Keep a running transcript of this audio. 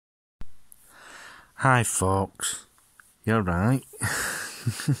Hi folks, you're right.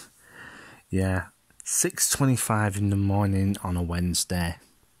 Yeah, 6:25 in the morning on a Wednesday.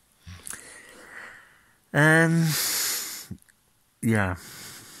 Yeah.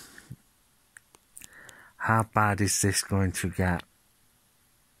 How bad is this going to get?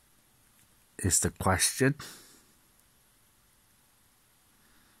 Is the question.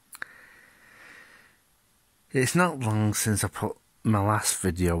 It's not long since I put my last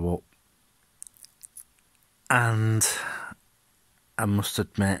video up, and I must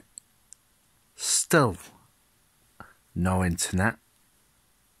admit, still no internet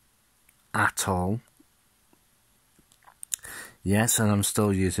at all. Yes, and I'm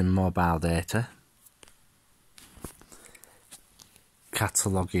still using mobile data,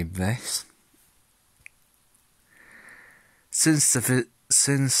 cataloguing this. Since they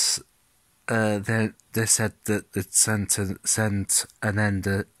said that they'd sent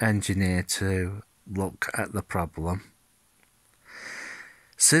an engineer to look at the problem.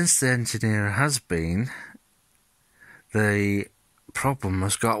 Since the engineer has been, the problem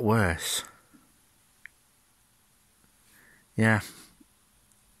has got worse. Yeah,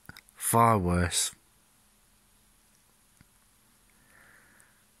 far worse.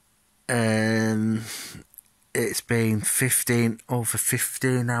 It's been over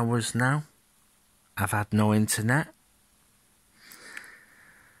 15 hours now. I've had no internet.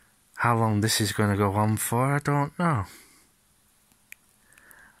 How long this is going to go on for, I don't know.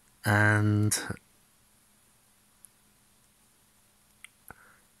 And,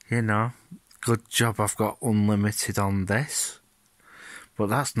 you know, good job I've got unlimited on this. But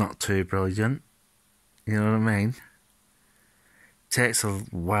that's not too brilliant. You know what I mean? Takes a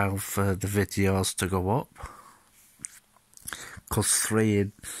while for the videos to go up. Because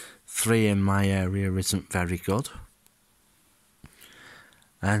three in my area isn't very good.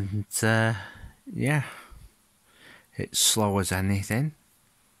 And, yeah. It's slow as anything.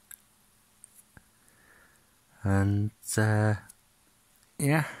 And,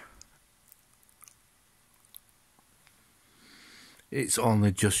 yeah. It's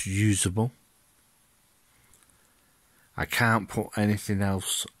only just usable. I can't put anything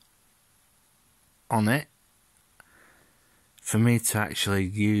else on it. For me to actually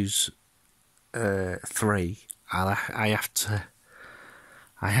use 3,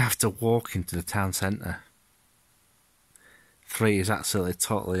 I have to walk into the town centre. 3 is absolutely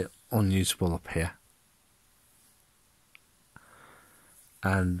totally unusable up here.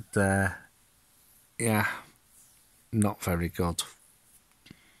 And yeah, not very good.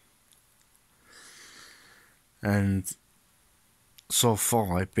 And so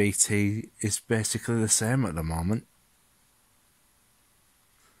far, BT is basically the same at the moment.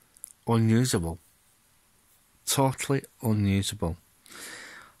 Unusable. Totally unusable.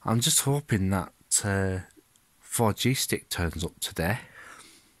 I'm just hoping that 4G stick turns up today.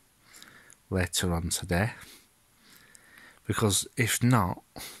 Later on today. Because if not,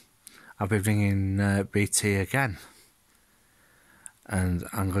 I'll be ringing BT again. And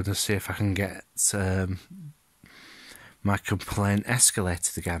I'm going to see if I can get my complaint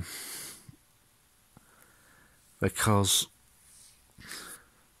escalated again. Because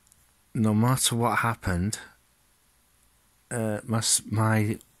no matter what happened,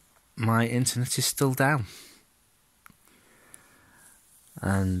 my internet is still down.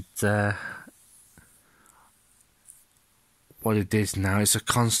 And what it is now is a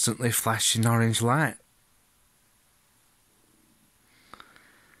constantly flashing orange light.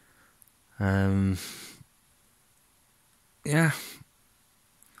 Yeah.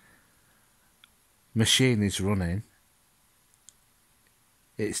 Machine is running.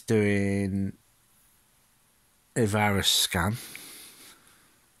 It's doing a virus scan.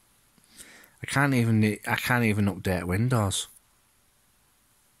 I can't even update Windows.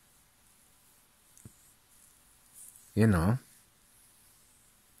 You know.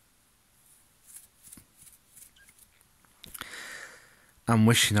 I'm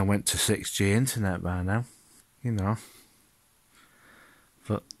wishing I went to 6G internet by now. You know.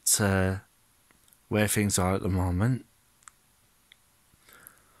 But where things are at the moment,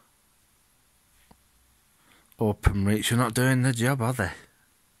 Openreach are not doing the job, are they?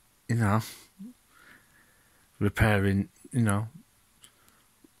 You know, repairing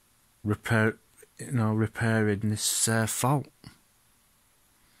this fault.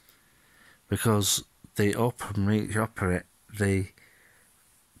 Because the Openreach operate the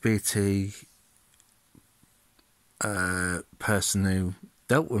BT person who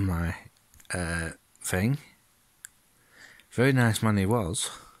dealt with my thing. Very nice man he was.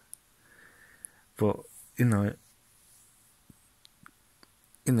 But, you know,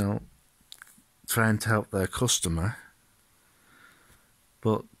 trying to help their customer,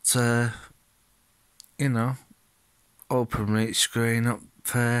 but Openreach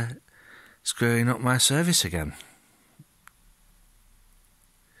screwing up my service again.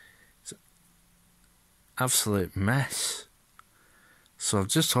 It's an absolute mess. So I'm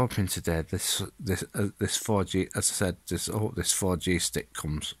just hoping today this 4G, as I said, this 4G stick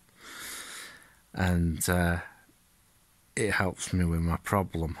comes, and it helps me with my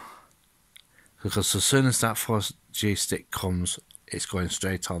problem. Because as soon as that 4G stick comes, it's going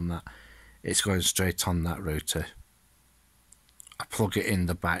straight on that. It's going straight on that router. I plug it in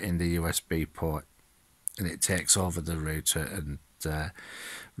the USB port, and it takes over the router and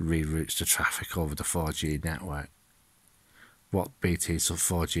reroutes the traffic over the 4G network. What BT's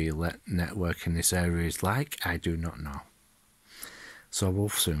 4G network in this area is like, I do not know. So we'll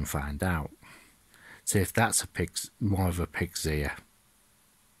soon find out. See if that's more of a pig's ear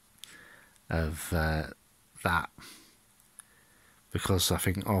of that, because I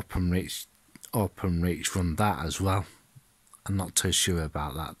think Openreach run that as well. I'm not too sure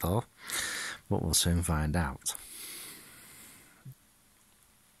about that though, but we'll soon find out.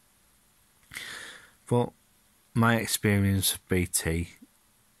 But my experience of BT,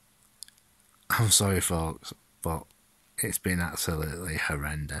 I'm sorry folks, but it's been absolutely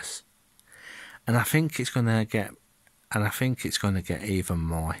horrendous. And I think it's gonna get even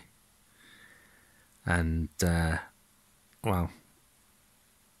more. And well,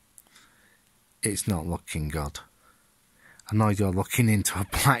 it's not looking good. I know you're looking into a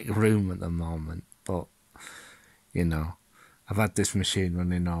black room at the moment, but I've had this machine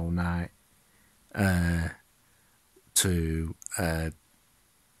running all night to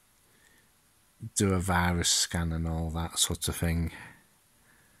do a virus scan and all that sort of thing.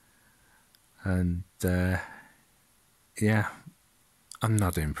 And yeah, I'm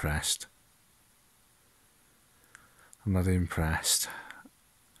not impressed. I'm not impressed.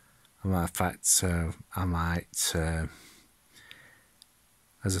 As a matter of fact, I might,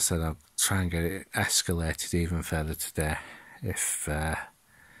 as I said, I'll try and get it escalated even further today if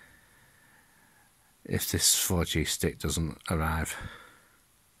this 4G stick doesn't arrive.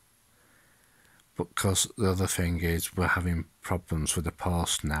 Because the other thing is, we're having problems with the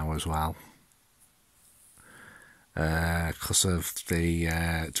post now as well. Because of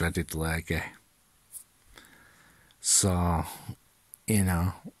the dreaded lurgy. So,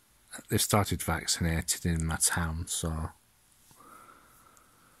 they've started vaccinating in my town, so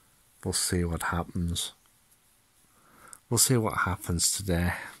we'll see what happens. We'll see what happens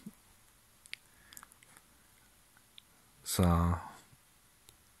today. So,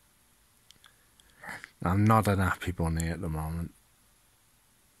 I'm not an happy bunny at the moment.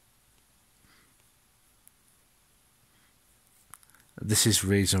 This is the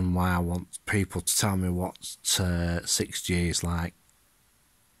reason why I want people to tell me what 6G is like.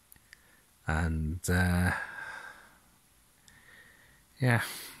 And, yeah.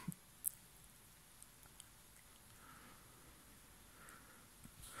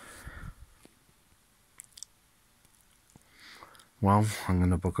 Well, I'm going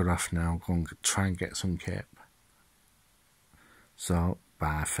to bugger off now, go and try and get some kip. So,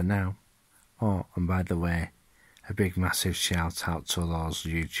 bye for now. Oh, and by the way, a big massive shout out to those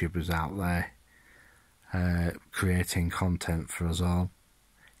YouTubers out there creating content for us all.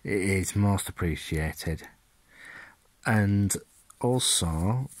 It is most appreciated. And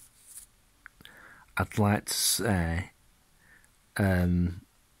also, I'd like to say,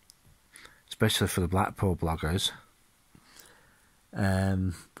 especially for the Blackpool bloggers,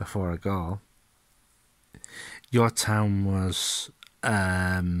 before I go, your town was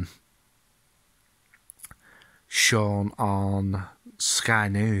shown on Sky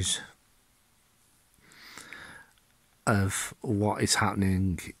News of what is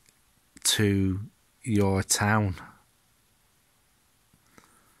happening to your town.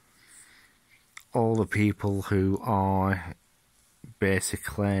 All the people who are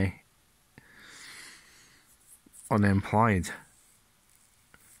basically unemployed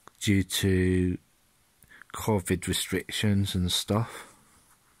due to COVID restrictions and stuff.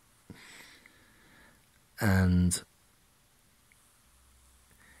 And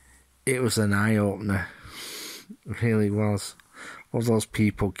it was an eye-opener. It really was. All those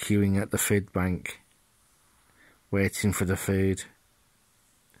people queuing at the food bank, waiting for the food.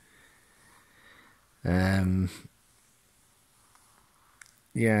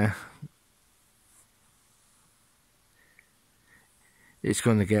 Yeah. It's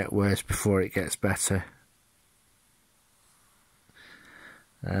going to get worse before it gets better.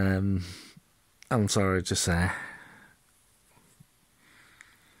 I'm sorry to say.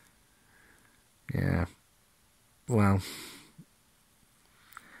 well,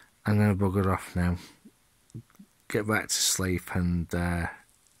 I'm going to bugger off now, get back to sleep, and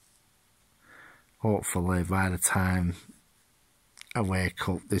hopefully by the time I wake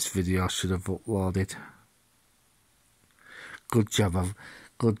up this video should have uploaded. Good job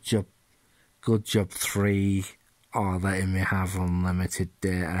 3 or letting me have unlimited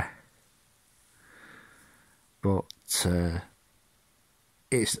data. But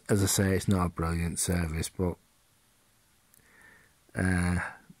it's, as I say, it's not a brilliant service, but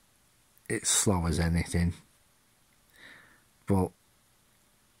it's slow as anything. But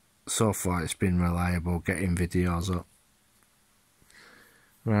so far it's been reliable getting videos up.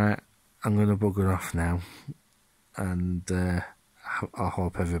 Right, I'm going to bugger off now, and I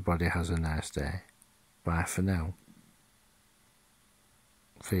hope everybody has a nice day. Bye for now.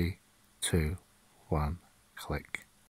 3, 2, 1, click.